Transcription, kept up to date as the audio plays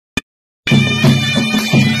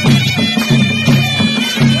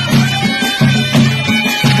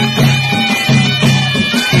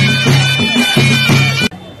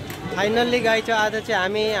Finally guys आज चाहिँ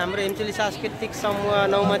हामी हाम्रो हिमचुली सांस्कृतिक समूह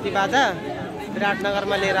नौमती बाजा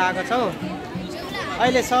विराटनगरमा लिएर आएको छौँ।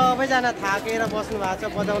 अहिले सबैजना थाकेर बस्नु भएको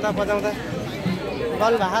छ बजाउँदा बजाउँदा।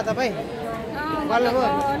 गर्नु भएको तपाईँ? गर्नुभयो?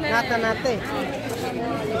 नाच्दा नाच्दै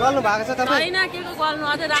गर्नु भएको छ तपाईँ?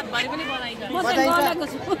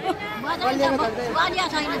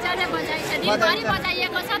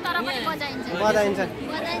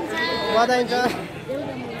 बजाइन्छ।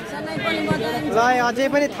 ल अझै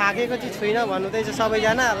पनि थाकेको चाहिँ छुइनँ भन्नुहुँदैछ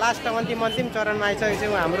सबैजना। लास्ट अन्तिम चरणमा आइसकेको छ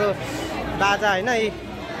हाम्रो बाजा होइन।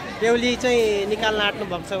 बेहुली चाहिँ निकाल्न आँट्नु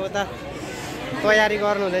भएको छ उता तयारी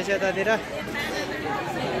गर्नुहुँदैछ यतातिर।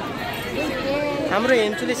 हाम्रो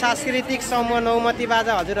हिमचुली सांस्कृतिक समूह नौमती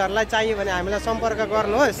बाजा हजुरहरूलाई चाहियो भने हामीलाई सम्पर्क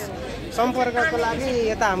गर्नुहोस्। सम्पर्कको लागि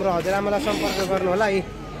यता हाम्रो हजुरआमालाई सम्पर्क गर्नु होला।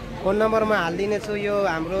 फोन नम्बर म हालिदिने छु यो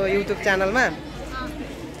हाम्रो युट्युब च्यानलमा।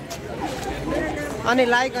 अनि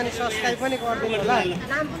लाइक अनि सब्सक्राइब पनि गरिदिनु होला।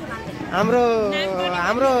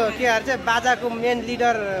 हाम्रो के अरे चाहिँ बाजाको मेन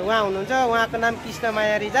लिडर उहाँ हुनुहुन्छ, उहाँको नाम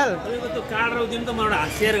कृष्णमाया रिजाल।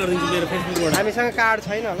 हामीसँग कार्ड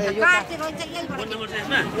छैन होला।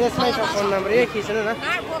 यसमै छ फोन नम्बर, यही खिच्नु न।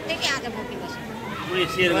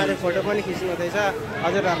 उहाँले फोटो पनि खिच्नु हुँदैछ।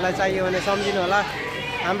 हजुरहरूलाई चाहियो भने सम्झिनु होला।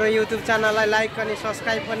 हाम्रो युट्युब च्यानललाई लाइक अनि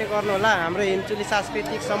सब्सक्राइब पनि गर्नु होला। हाम्रो हिमचुली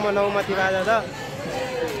सांस्कृतिक समूह नौमती बाजा छ।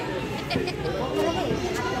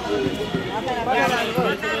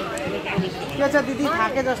 के छ दिदी,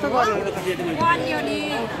 थाके जस्तो गर्नु?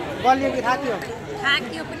 गलियो कि थाक्यो?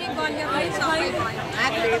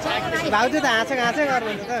 भाउजू त हाँसे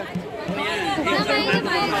गर्नुहुन्छ त।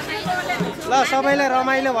 ल सबैलाई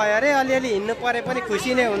रमाइलो भयो अरे। अलिअलि हिँड्नु परे पनि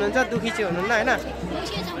खुसी नै हुनुहुन्छ, दुखी चाहिँ हुनुहुन्न होइन?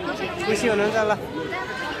 खुसी हुनुहुन्छ। ल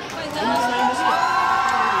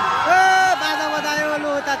बाजा बजायो लु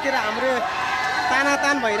उतातिर हाम्रो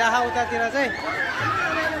तानातान भइरह उतातिर चाहिँ।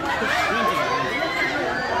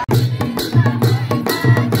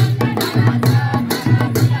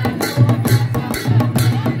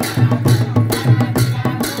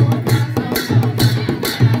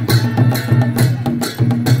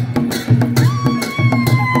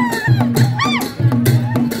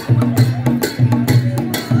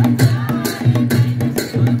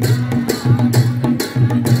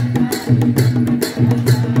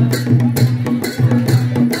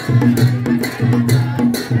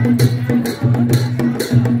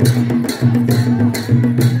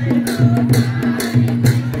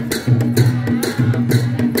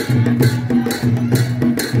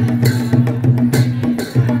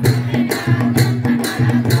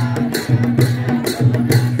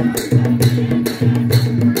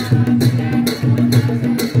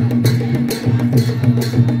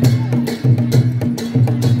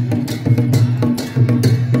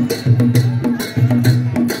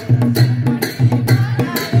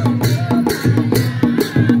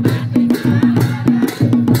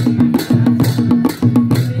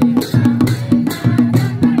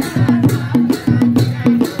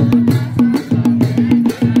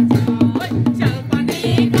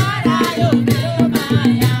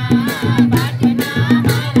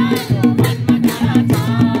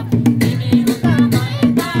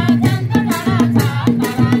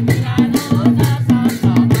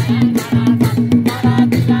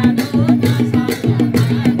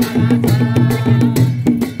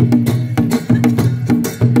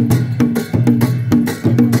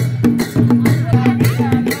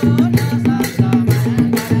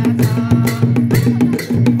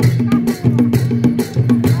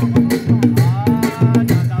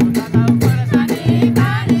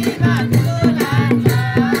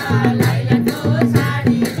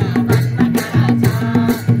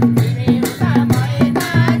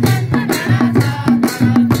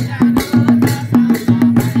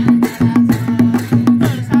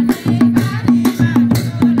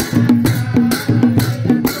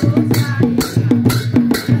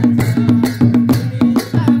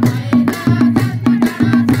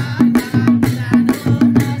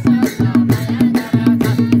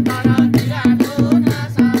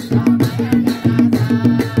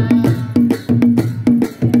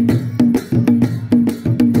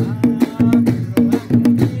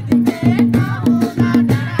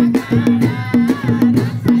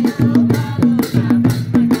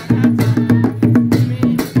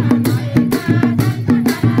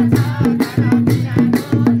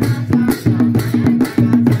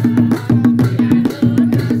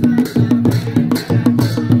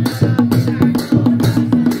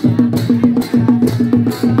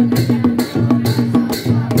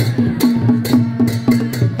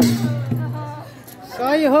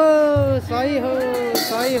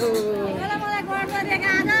 सही हो।